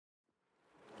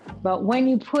But when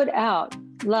you put out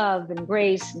love and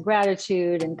grace and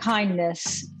gratitude and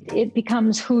kindness, it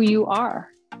becomes who you are.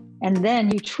 And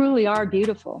then you truly are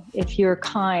beautiful if you're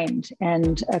kind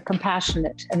and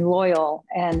compassionate and loyal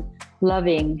and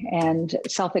loving and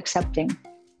self-accepting.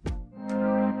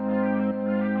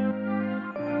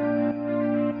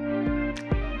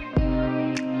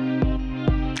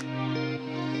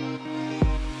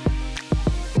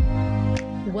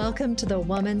 Welcome to the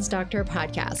Woman's Doctor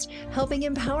podcast, helping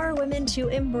empower women to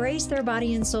embrace their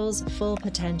body and soul's full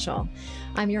potential.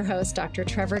 I'm your host, Dr.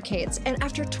 Trevor Cates, and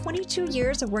after 22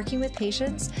 years of working with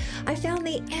patients, I found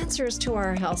the answers to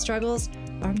our health struggles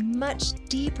are much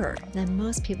deeper than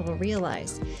most people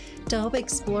realize. To help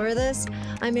explore this,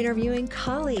 I'm interviewing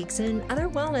colleagues and other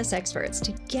wellness experts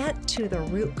to get to the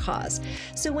root cause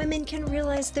so women can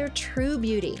realize their true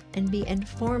beauty and be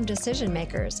informed decision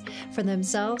makers for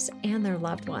themselves and their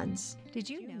loved ones. Did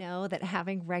you know that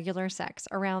having regular sex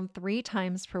around 3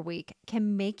 times per week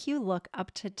can make you look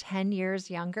up to 10 years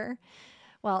younger?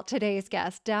 Well, today's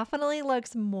guest definitely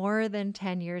looks more than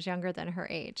 10 years younger than her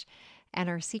age. And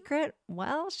her secret?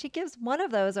 Well, she gives one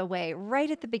of those away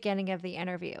right at the beginning of the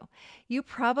interview. You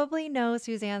probably know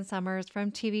Suzanne Somers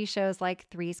from TV shows like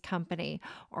Three's Company,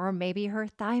 or maybe her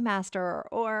Thigh Master,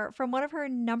 or from one of her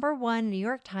 #1 New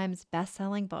York Times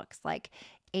best-selling books like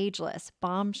Ageless,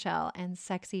 Bombshell, and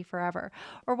Sexy Forever,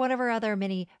 or one of her other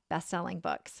many best-selling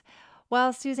books.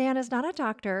 While Suzanne is not a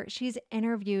doctor, she's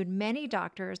interviewed many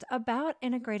doctors about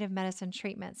integrative medicine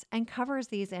treatments and covers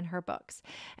these in her books.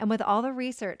 And with all the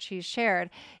research she's shared,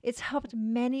 it's helped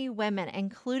many women,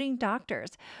 including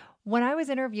doctors. When I was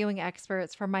interviewing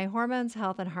experts for my Hormones,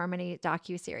 Health, and Harmony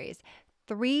docuseries,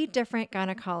 3 different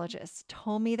gynecologists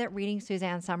told me that reading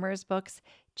Suzanne Somers' books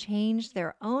changed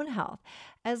their own health,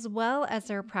 as well as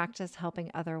their practice helping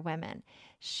other women,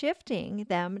 shifting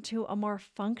them to a more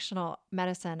functional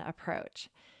medicine approach.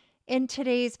 In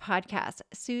today's podcast,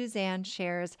 Suzanne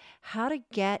shares how to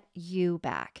get you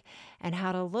back and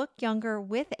how to look younger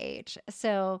with age.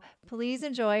 So please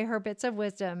enjoy her bits of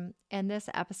wisdom in this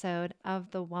episode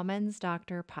of the Woman's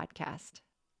Doctor podcast.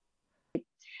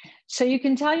 So you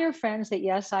can tell your friends that,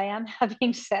 yes, I am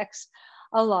having sex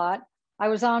a lot. I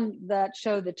was on that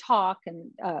show, The Talk,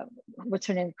 and what's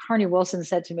her name? Carney Wilson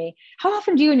said to me, "How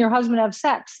often do you and your husband have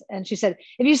sex?" And she said,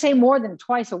 "If you say more than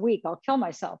twice a week, I'll kill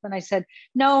myself." And I said,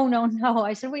 no.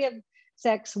 I said, "We have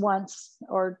sex once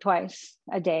or twice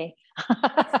a day."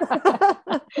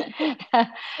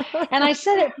 And I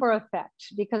said it for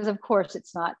effect because, of course,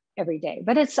 it's not every day,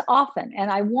 but it's often. And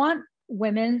I want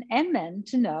women and men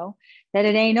to know that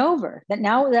it ain't over, that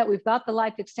now that we've got the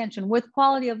life extension with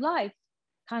quality of life,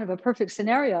 kind of a perfect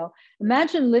scenario.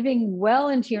 Imagine living well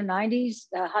into your 90s,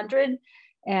 100,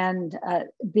 and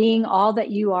being all that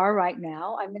you are right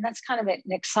now. I mean, that's kind of an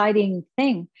exciting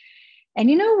thing. And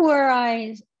you know where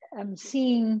I am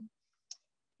seeing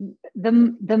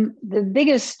the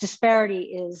biggest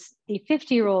disparity is the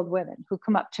 50-year-old women who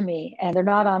come up to me and they're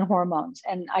not on hormones.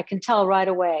 And I can tell right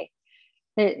away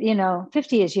that,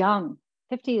 50 is young.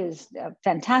 50 is a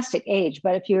fantastic age.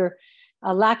 But if you're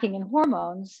lacking in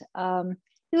hormones,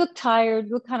 you look tired,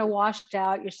 you look kind of washed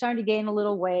out, you're starting to gain a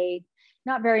little weight,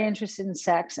 not very interested in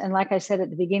sex. And like I said at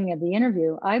the beginning of the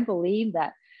interview, I believe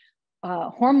that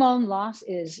hormone loss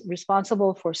is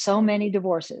responsible for so many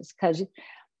divorces, because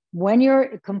when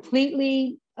you're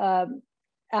completely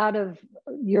out of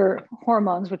your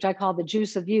hormones, which I call the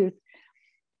juice of youth,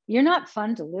 you're not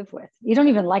fun to live with. You don't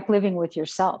even like living with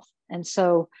yourself. And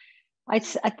so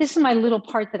this is my little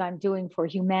part that I'm doing for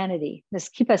humanity. This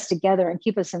keep us together and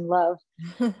keep us in love.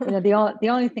 The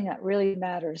only thing that really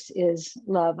matters is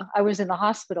love. I was in the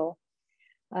hospital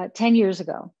 10 years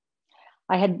ago.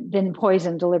 I had been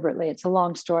poisoned deliberately. It's a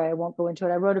long story. I won't go into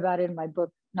it. I wrote about it in my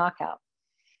book, Knockout.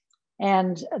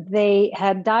 And they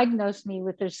had diagnosed me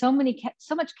with, there's so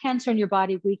much cancer in your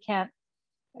body, we can't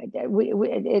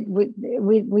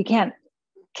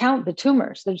count the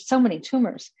tumors. There's so many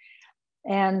tumors.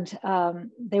 And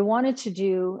they wanted to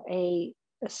do a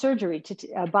surgery,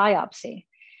 a biopsy.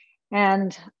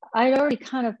 And I'd already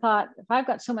kind of thought, if I've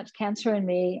got so much cancer in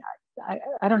me,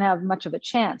 I don't have much of a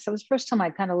chance. That was the first time I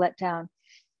kind of let down.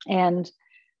 And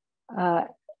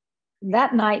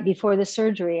that night before the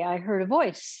surgery, I heard a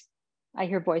voice. I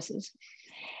hear voices.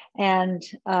 And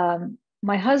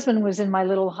my husband was in my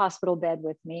little hospital bed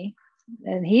with me,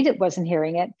 and he wasn't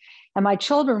hearing it. And my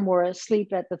children were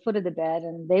asleep at the foot of the bed,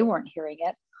 and they weren't hearing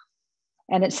it.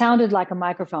 And it sounded like a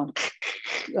microphone,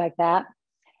 like that.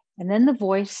 And then the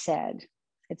voice said,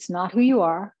 "It's not who you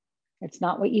are. It's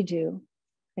not what you do.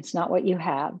 It's not what you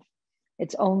have.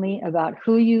 It's only about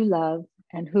who you love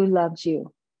and who loves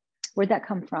you." Where'd that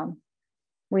come from?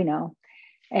 we know.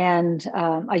 And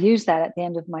I use that at the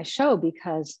end of my show,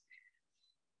 because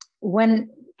when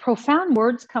profound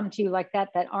words come to you like that,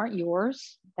 that aren't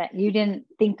yours, that you didn't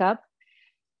think up,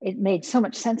 it made so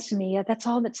much sense to me. That's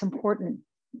all that's important.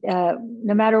 No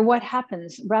matter what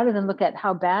happens, rather than look at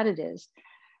how bad it is,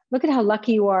 look at how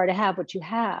lucky you are to have what you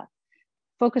have.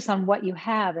 Focus on what you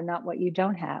have and not what you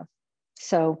don't have.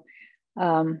 So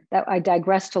that I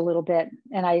digressed a little bit,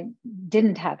 and I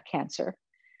didn't have cancer.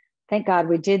 Thank God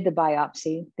we did the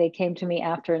biopsy. They came to me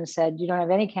after and said, you don't have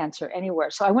any cancer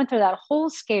anywhere. So I went through that whole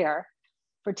scare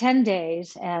for 10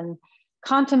 days and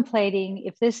contemplating,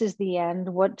 if this is the end,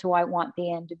 what do I want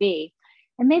the end to be?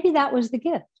 And maybe that was the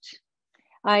gift.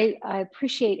 I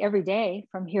appreciate every day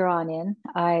from here on in.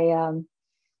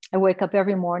 I wake up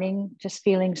every morning just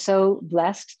feeling so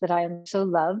blessed that I am so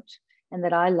loved and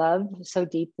that I love so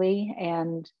deeply.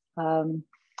 And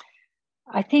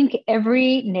I think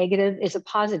every negative is a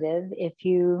positive if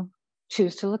you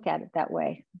choose to look at it that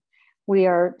way. We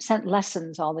are sent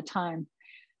lessons all the time.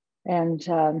 And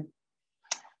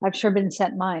I've sure been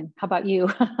sent mine. How about you?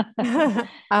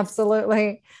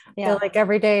 Absolutely. Yeah. I feel like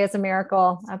every day is a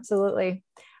miracle. Absolutely.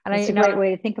 And it's a great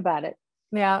way to think about it.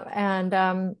 Yeah.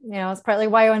 And, it's partly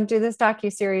why I want to do this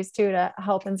docuseries too, to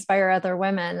help inspire other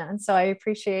women. And so I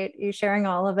appreciate you sharing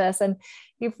all of this. And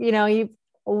you've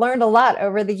learned a lot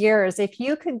over the years. If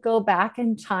you could go back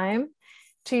in time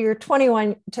to your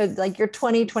 21, to like your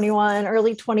 2021,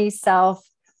 early 20s self,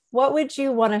 what would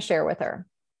you want to share with her?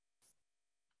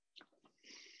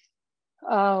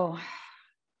 Oh,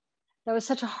 that was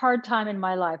such a hard time in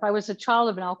my life. I was a child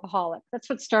of an alcoholic. That's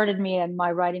what started me in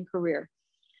my writing career.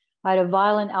 I had a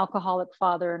violent alcoholic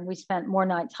father, and we spent more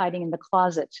nights hiding in the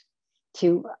closet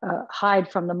to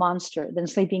hide from the monster than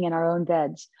sleeping in our own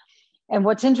beds. And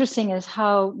what's interesting is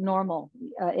how normal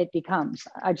it becomes.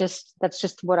 That's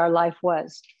just what our life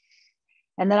was.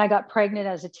 And then I got pregnant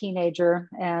as a teenager,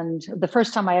 and the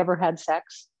first time I ever had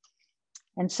sex.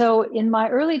 And so in my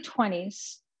early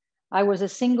 20s, I was a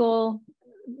single,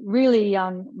 really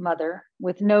young mother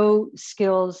with no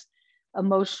skills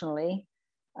emotionally,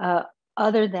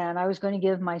 other than I was going to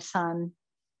give my son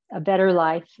a better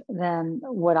life than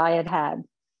what I had had.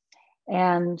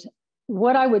 And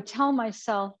what I would tell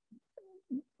myself,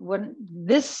 what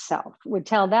this self would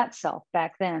tell that self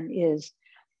back then, is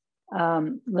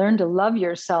learn to love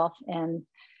yourself and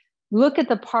look at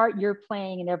the part you're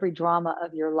playing in every drama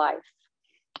of your life.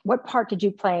 What part did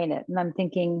you play in it? And I'm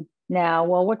thinking now,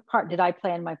 well, what part did I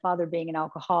play in my father being an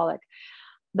alcoholic?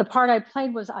 The part I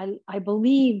played was I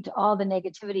believed all the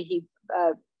negativity he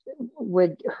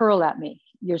would hurl at me.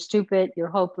 You're stupid, you're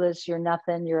hopeless, you're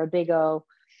nothing, you're a big O.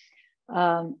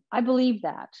 I believed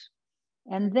that.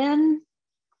 And then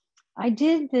I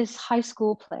did this high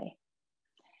school play.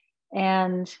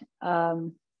 And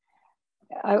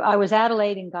I was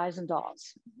Adelaide in Guys and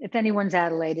Dolls. If anyone's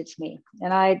Adelaide, it's me.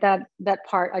 And that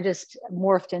part, I just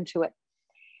morphed into it.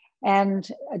 And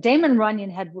Damon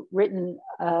Runyon had written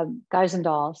Guys and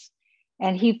Dolls,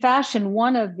 and he fashioned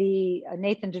one of the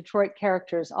Nathan Detroit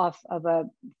characters off of a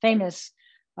famous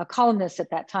columnist at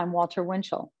that time, Walter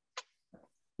Winchell.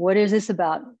 What is this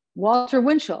about? Walter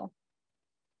Winchell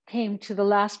came to the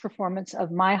last performance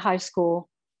of my high school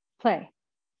play.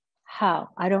 How?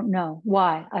 I don't know.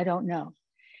 Why? I don't know.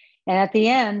 And at the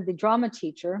end, the drama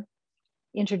teacher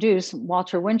introduced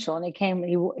Walter Winchell, and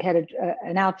he had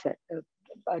an outfit,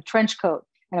 a trench coat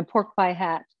and a pork pie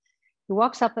hat. He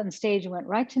walks up on stage and went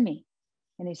right to me.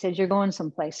 And he said, "You're going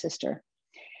someplace, sister."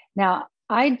 Now,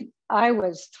 I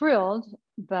was thrilled,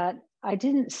 but I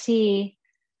didn't see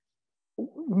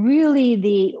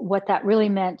really what that really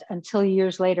meant until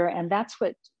years later. And that's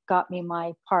what got me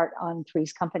my part on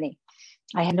Three's Company.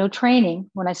 I had no training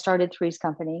when I started Three's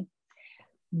Company,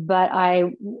 but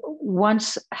I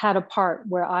once had a part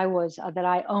where I was, that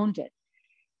I owned it.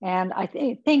 And I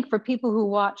think for people who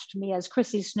watched me as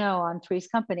Chrissy Snow on Three's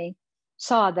Company,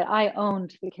 saw that I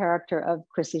owned the character of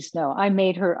Chrissy Snow. I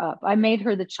made her up. I made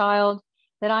her the child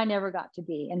that I never got to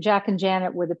be. And Jack and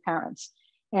Janet were the parents.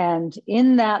 And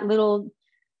in that little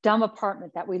dumb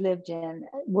apartment that we lived in,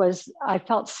 I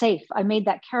felt safe. I made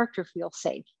that character feel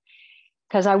safe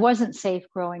because I wasn't safe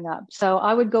growing up. So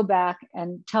I would go back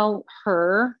and tell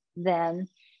her then,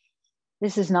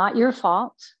 this is not your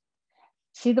fault.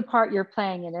 See the part you're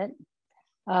playing in it.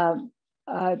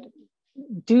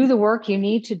 Do the work you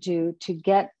need to do to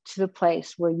get to the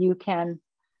place where you can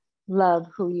love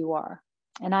who you are.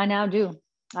 And I now do.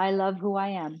 I love who I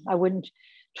am. I wouldn't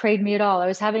trade me at all. I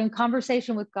was having a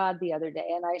conversation with God the other day,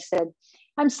 and I said,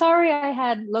 I'm sorry I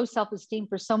had low self-esteem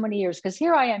for so many years, because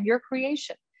here I am, your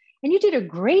creation. And you did a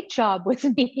great job with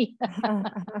me.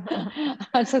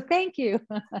 So thank you.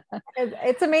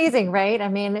 It's amazing, right? I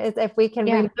mean, if we can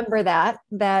remember that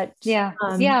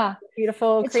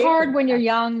beautiful. It's hard when you're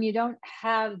young. You don't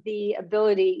have the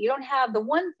ability. You don't have the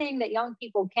one thing that young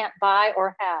people can't buy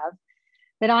or have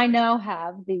that I now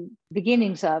have the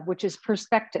beginnings of, which is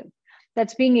perspective.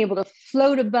 That's being able to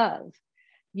float above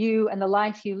you and the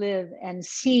life you live and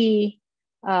see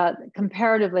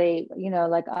comparatively,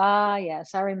 like,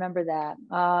 yes, I remember that.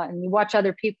 And you watch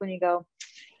other people and you go,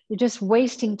 you're just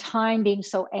wasting time being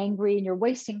so angry, and you're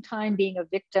wasting time being a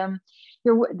victim.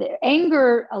 The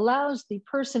anger allows the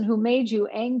person who made you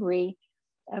angry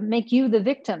make you the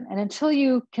victim. And until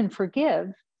you can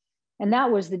forgive, and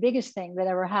that was the biggest thing that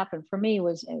ever happened for me,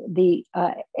 was the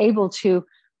able to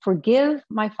forgive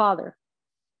my father.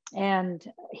 And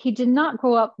he did not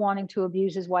grow up wanting to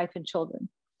abuse his wife and children.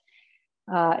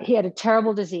 He had a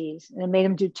terrible disease, and it made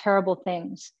him do terrible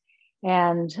things.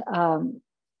 And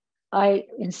I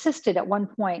insisted at one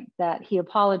point that he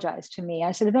apologize to me.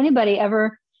 I said, if anybody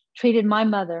ever treated my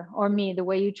mother or me the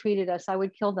way you treated us, I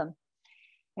would kill them.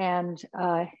 And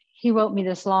he wrote me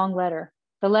this long letter,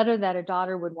 the letter that a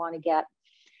daughter would want to get.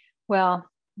 Well,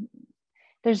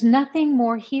 there's nothing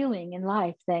more healing in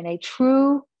life than a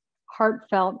true,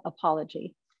 heartfelt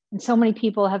apology. And so many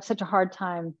people have such a hard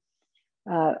time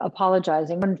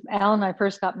apologizing. When Al and I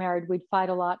first got married, we'd fight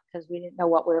a lot because we didn't know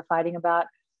what we were fighting about.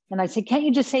 And I said, can't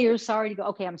you just say you're sorry? You go,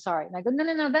 okay, I'm sorry. And I go,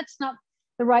 no, that's not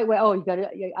the right way. Oh,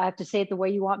 I have to say it the way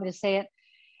you want me to say it.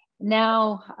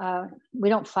 Now we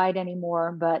don't fight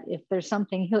anymore, but if there's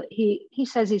something, he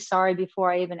says he's sorry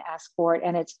before I even ask for it,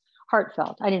 and it's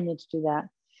heartfelt. I didn't need to do that.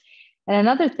 And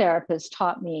another therapist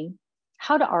taught me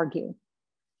how to argue.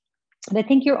 And I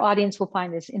think your audience will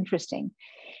find this interesting.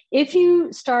 If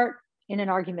you start in an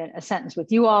argument, a sentence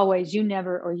with you always, you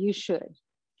never, or you should,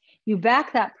 you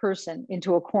back that person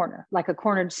into a corner, like a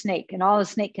cornered snake, and all a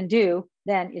snake can do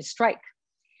then is strike.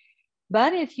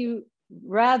 But if you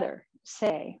rather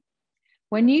say,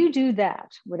 when you do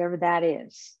that, whatever that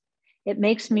is, it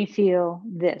makes me feel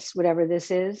this, whatever this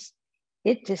is,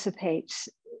 it dissipates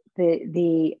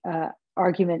the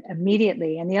argument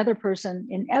immediately. And the other person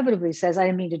inevitably says, I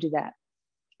didn't mean to do that.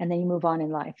 And then you move on in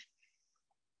life.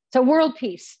 So world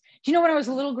peace. Do you know when I was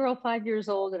a little girl, 5 years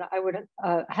old, and I would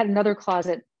had another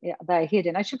closet that I hid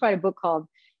in? I should write a book called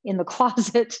In the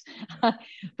Closet. But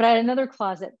I had another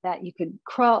closet that you could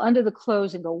crawl under the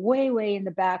clothes and go way, way in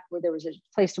the back where there was a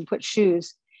place to put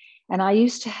shoes. And I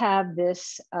used to have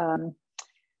this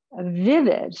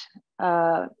vivid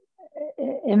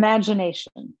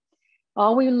imagination.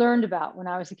 All we learned about when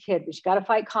I was a kid was you got to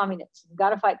fight communism. You got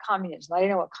to fight communism. I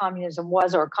didn't know what communism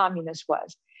was or a communist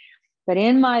was. But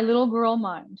in my little girl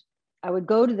mind, I would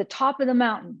go to the top of the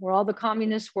mountain where all the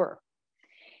communists were.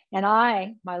 And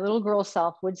I, my little girl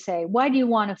self, would say, why do you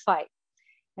want to fight?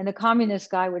 And the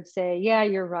communist guy would say, yeah,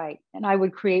 you're right. And I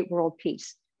would create world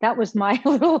peace. That was my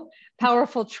little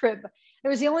powerful trip. It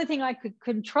was the only thing I could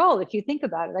control. If you think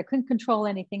about it, I couldn't control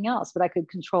anything else, but I could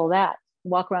control that.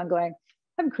 Walk around going,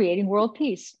 I'm creating world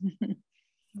peace.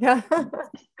 Yeah.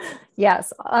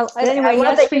 Yes. Anyway,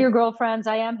 yes, for your girlfriends,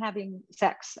 I am having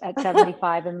sex at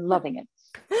 75 and loving it.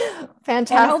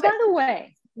 Fantastic. And, oh, by the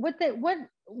way,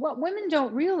 what women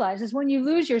don't realize is when you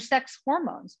lose your sex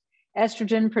hormones,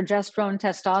 estrogen, progesterone,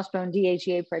 testosterone,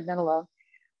 DHEA, pregnenolone,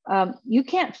 you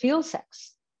can't feel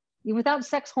sex. Without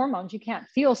sex hormones, you can't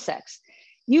feel sex.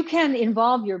 You can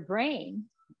involve your brain.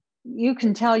 You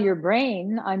can tell your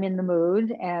brain, I'm in the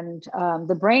mood, and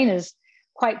the brain is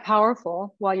quite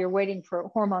powerful while you're waiting for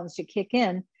hormones to kick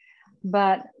in.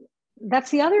 But that's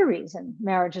the other reason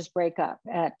marriages break up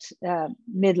at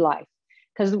midlife,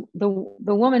 because the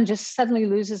woman just suddenly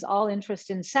loses all interest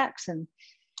in sex, and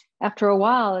after a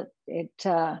while, it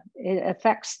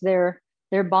affects their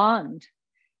bond.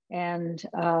 And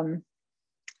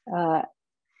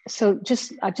so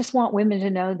I just want women to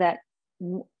know that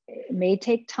it may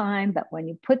take time, but when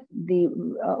you put the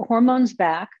hormones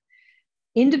back,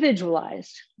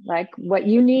 individualized, like what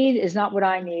you need is not what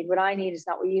I need. What I need is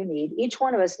not what you need. Each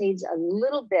one of us needs a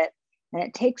little bit, and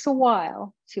it takes a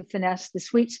while to finesse the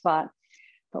sweet spot.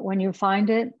 But when you find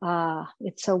it,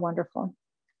 it's so wonderful.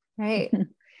 Right.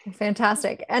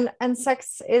 Fantastic. And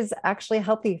sex is actually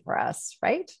healthy for us,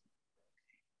 right?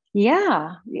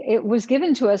 Yeah, it was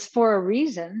given to us for a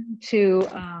reason to,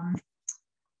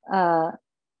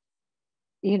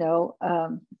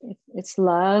 it's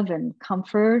love and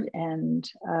comfort and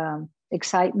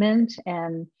excitement,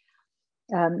 and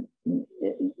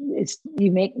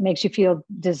makes you feel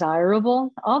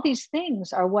desirable. All these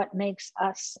things are what makes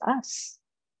us us.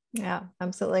 Yeah,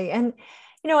 absolutely. And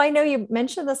I know you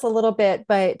mentioned this a little bit,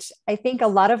 but I think a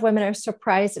lot of women are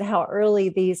surprised at how early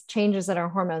these changes in our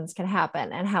hormones can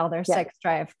happen and how their Yeah. sex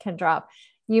drive can drop.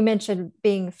 You mentioned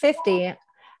being 50.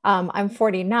 I'm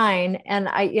 49, and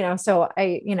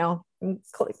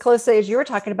close to the age you were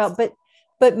talking about,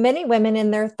 but many women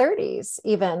in their 30s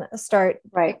even start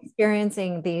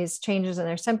experiencing these changes in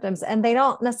their symptoms, and they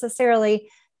don't necessarily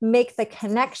make the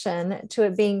connection to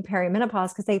it being perimenopause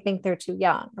because they think they're too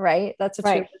young, right? That's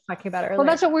what you were talking about earlier. Well,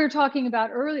 that's what we were talking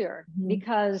about earlier,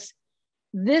 because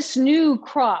this new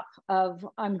crop of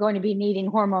I'm going to be needing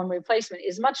hormone replacement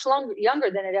is much younger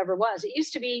than it ever was. It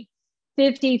used to be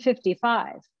 50,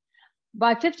 55.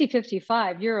 By 50,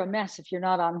 55, you're a mess if you're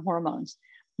not on hormones.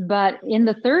 But in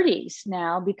the 30s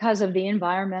now, because of the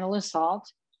environmental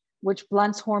assault, which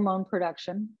blunts hormone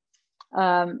production,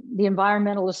 the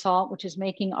environmental assault, which is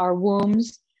making our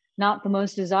wombs not the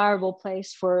most desirable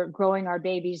place for growing our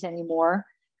babies anymore.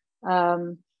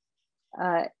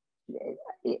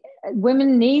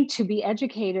 Women need to be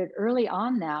educated early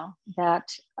on now that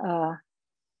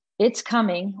it's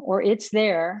coming or it's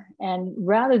there. And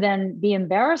rather than be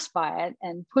embarrassed by it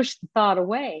and push the thought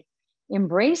away,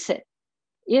 embrace it.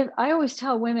 I always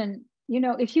tell women,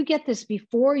 if you get this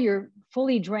before you're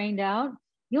fully drained out,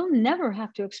 you'll never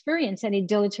have to experience any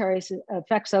deleterious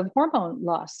effects of hormone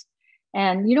loss.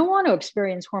 And you don't want to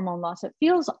experience hormone loss. It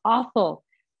feels awful.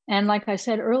 And like I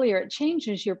said earlier, it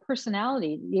changes your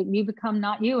personality. You become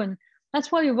not you. And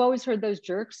that's why you've always heard those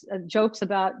jokes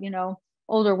about,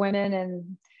 older women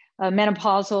and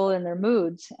menopausal and their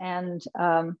moods. And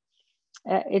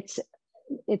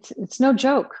it's no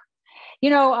joke.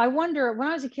 I wonder, when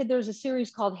I was a kid, there was a series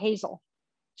called Hazel.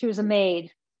 She was a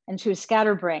maid and she was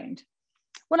scatterbrained.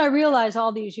 What I realized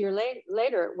all these years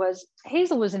later was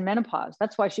Hazel was in menopause.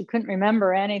 That's why she couldn't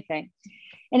remember anything.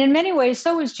 And in many ways,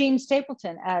 so was Jean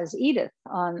Stapleton as Edith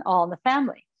on All in the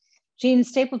Family. Jean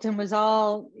Stapleton was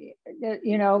all,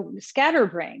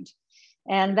 scatterbrained.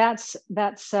 And that's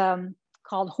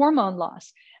called hormone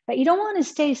loss. But you don't want to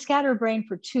stay scatterbrained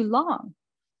for too long,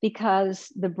 because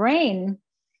the brain,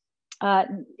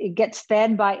 it gets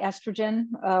fed by estrogen.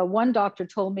 One doctor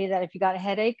told me that if you got a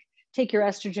headache, take your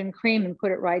estrogen cream and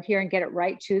put it right here and get it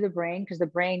right to the brain, because the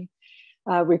brain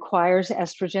requires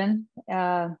estrogen.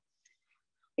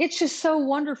 It's just so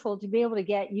wonderful to be able to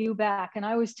get you back. And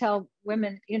I always tell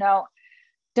women,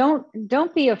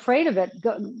 don't be afraid of it.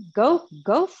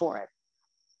 Go for it.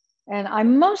 And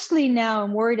I'm mostly now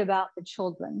worried about the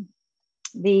children.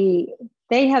 They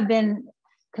have been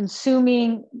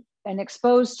consuming and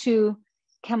exposed to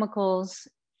chemicals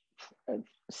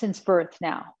since birth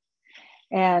now.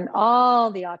 And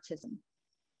all the autism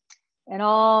and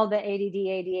all the ADD,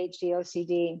 ADHD,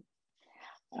 OCD,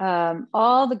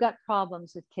 all the gut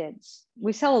problems with kids.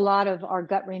 We sell a lot of our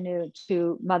Gut Renew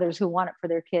to mothers who want it for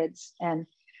their kids. And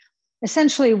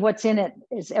essentially what's in it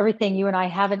is everything you and I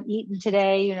haven't eaten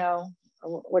today,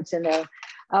 what's in there.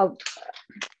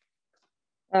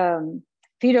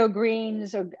 Phyto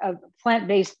greens, or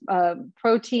plant-based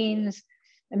proteins,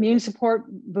 immune support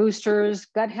boosters,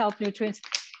 gut health nutrients.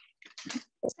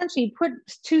 Essentially, put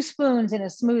 2 spoons in a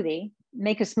smoothie,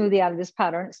 make a smoothie out of this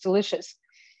powder, and it's delicious.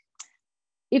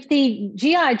 If the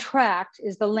GI tract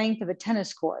is the length of a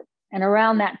tennis court, and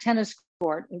around that tennis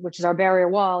court, which is our barrier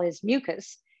wall, is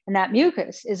mucus, and that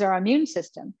mucus is our immune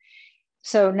system.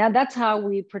 So now that's how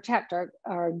we protect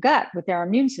our gut with our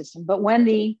immune system. But when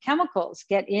the chemicals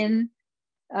get in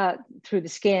through the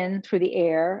skin, through the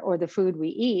air, or the food we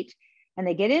eat, and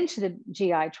they get into the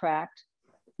GI tract,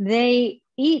 they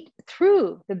eat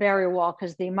through the barrier wall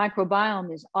because the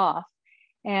microbiome is off,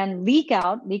 and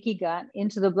leaky gut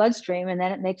into the bloodstream, and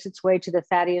then it makes its way to the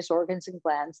fattiest organs and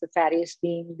glands, the fattiest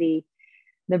being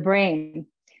the brain.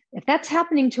 If that's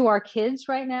happening to our kids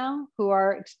right now, who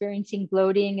are experiencing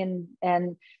bloating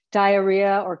and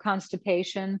diarrhea or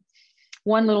constipation,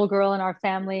 one little girl in our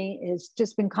family has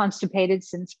just been constipated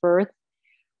since birth.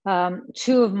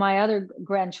 2 of my other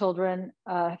grandchildren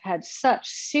have had such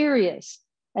serious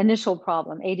initial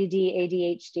problem, ADD,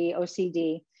 ADHD,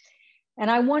 OCD. And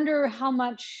I wonder how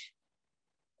much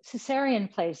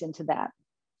cesarean plays into that,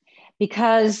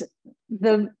 because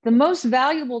the most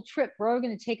valuable trip we're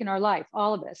going to take in our life,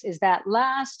 all of us, is that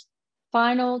last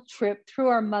final trip through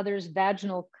our mother's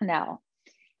vaginal canal.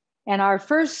 And our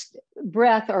first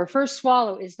breath or first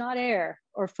swallow is not air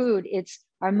or food, it's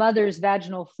our mother's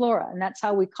vaginal flora. And that's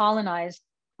how we colonize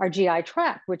our GI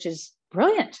tract, which is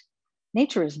brilliant.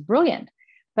 Nature is brilliant.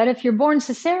 But if you're born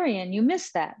cesarean, you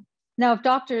miss that. Now, if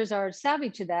doctors are savvy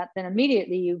to that, then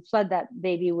immediately you flood that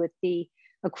baby with the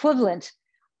equivalent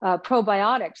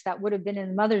probiotics that would have been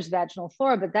in mother's vaginal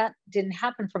flora, but that didn't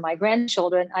happen for my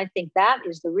grandchildren. I think that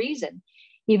is the reason,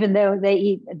 even though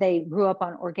they grew up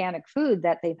on organic food,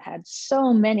 that they've had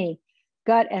so many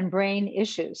gut and brain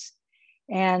issues.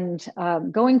 And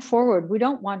going forward, we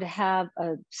don't want to have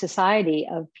a society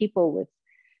of people with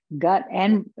gut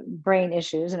and brain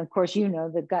issues. And of course, you know,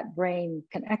 the gut-brain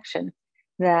connection,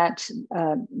 that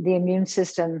the immune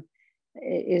system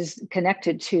is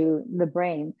connected to the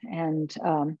brain. And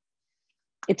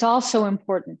it's also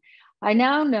important. I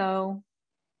now know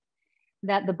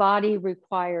that the body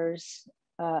requires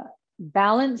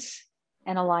balance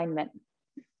and alignment.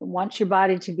 It wants your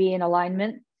body to be in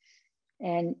alignment,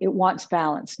 and it wants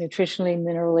balance nutritionally,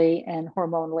 minerally, and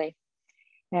hormonally.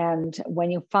 And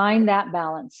when you find that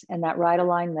balance and that right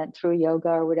alignment through yoga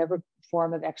or whatever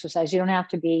form of exercise, you don't have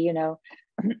to be, you know,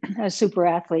 a super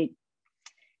athlete.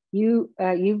 You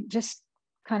just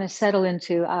kind of settle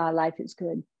into life is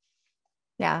good.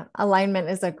 Yeah, alignment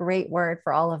is a great word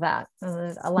for all of that.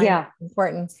 Alignment is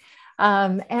important.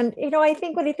 And you know, I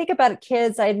think when I think about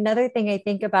kids, another thing I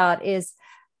think about is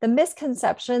the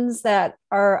misconceptions that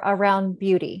are around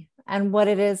beauty and what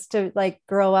it is to like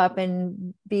grow up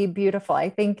and be beautiful.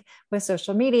 I think with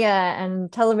social media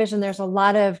and television, there's a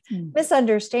lot of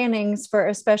misunderstandings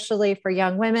especially for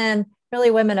young women, really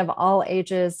women of all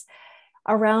ages,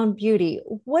 around beauty.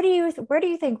 Where do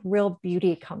you think real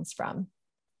beauty comes from?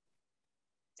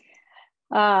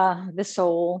 The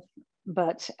soul,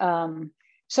 but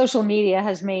social media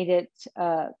has made it,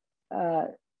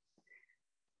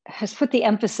 has put the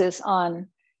emphasis on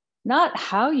not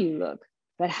how you look,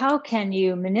 but how can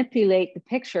you manipulate the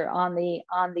picture on the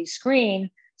screen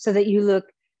so that you look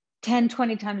 10,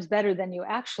 20 times better than you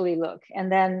actually look.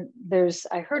 And then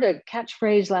I heard a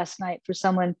catchphrase last night for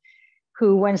someone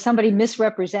who, when somebody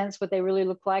misrepresents what they really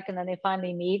look like, and then they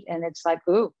finally meet and it's like,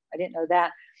 ooh, I didn't know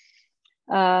that.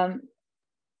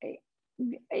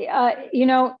 You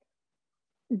know,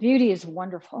 beauty is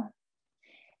wonderful.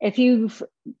 If you've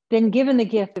been given the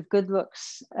gift of good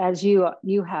looks, as you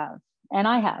have, and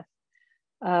I have,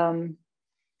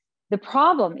 the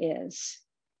problem is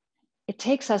it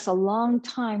takes us a long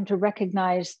time to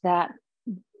recognize that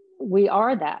we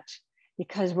are that,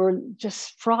 because we're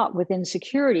just fraught with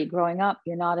insecurity growing up.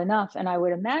 You're not enough. And I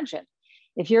would imagine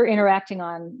if you're interacting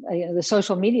on the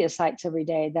social media sites every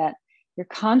day, that you're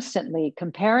constantly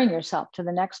comparing yourself to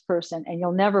the next person, and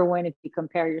you'll never win if you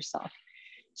compare yourself.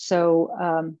 So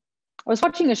I was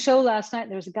watching a show last night.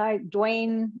 There's a guy,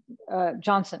 Dwayne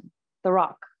Johnson, The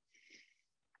Rock,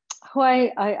 who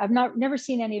I've never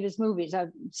seen any of his movies.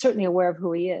 I'm certainly aware of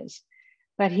who he is.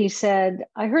 But he said,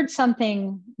 I heard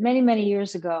something many, many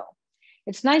years ago.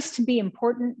 It's nice to be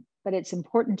important, but it's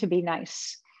important to be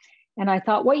nice. And I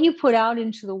thought, what you put out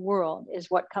into the world is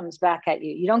what comes back at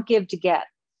you. You don't give to get.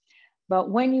 But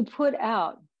when you put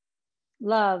out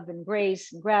love and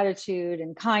grace and gratitude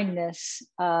and kindness,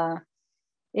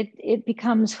 it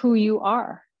becomes who you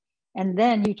are. And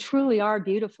then you truly are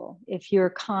beautiful if you're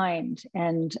kind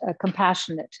and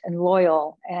compassionate and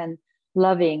loyal and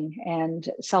loving and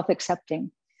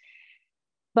self-accepting.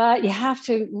 But you have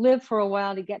to live for a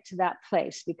while to get to that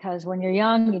place, because when you're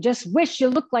young, you just wish you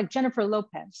looked like Jennifer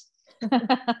Lopez.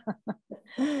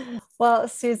 Well,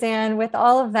 Suzanne, with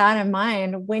all of that in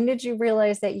mind, when did you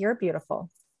realize that you're beautiful?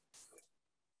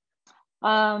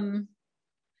 And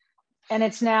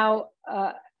it's now,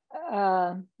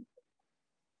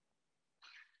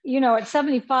 you know, at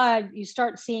 75, you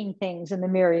start seeing things in the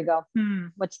mirror. You go,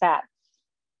 what's that?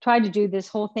 Try to do this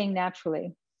whole thing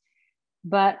naturally.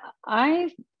 But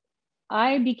I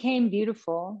became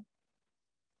beautiful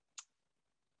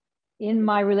in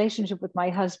my relationship with my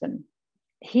husband.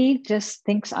 He just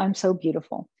thinks I'm so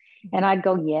beautiful. And I'd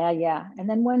go, yeah. And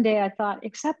then one day I thought,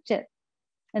 accept it.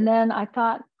 And then I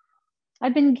thought,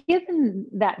 I've been given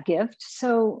that gift.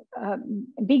 So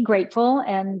be grateful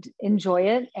and enjoy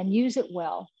it and use it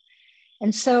well.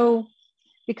 And so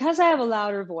because I have a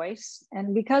louder voice,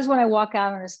 and because when I walk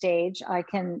out on a stage, I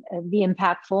can be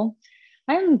impactful,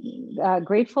 I'm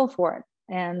grateful for it.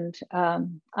 And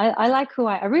I like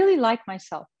I really like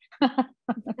myself.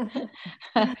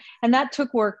 And that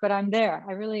took work, but I'm there.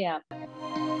 I really am.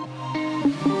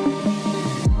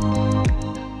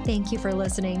 Thank you for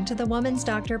listening to the Woman's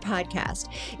Doctor podcast.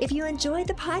 If you enjoyed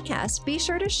the podcast, be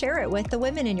sure to share it with the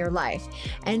women in your life.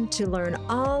 And to learn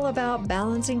all about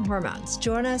balancing hormones,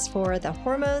 join us for the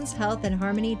Hormones, Health, and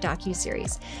Harmony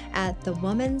docuseries at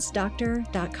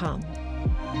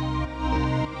thewomansdoctor.com.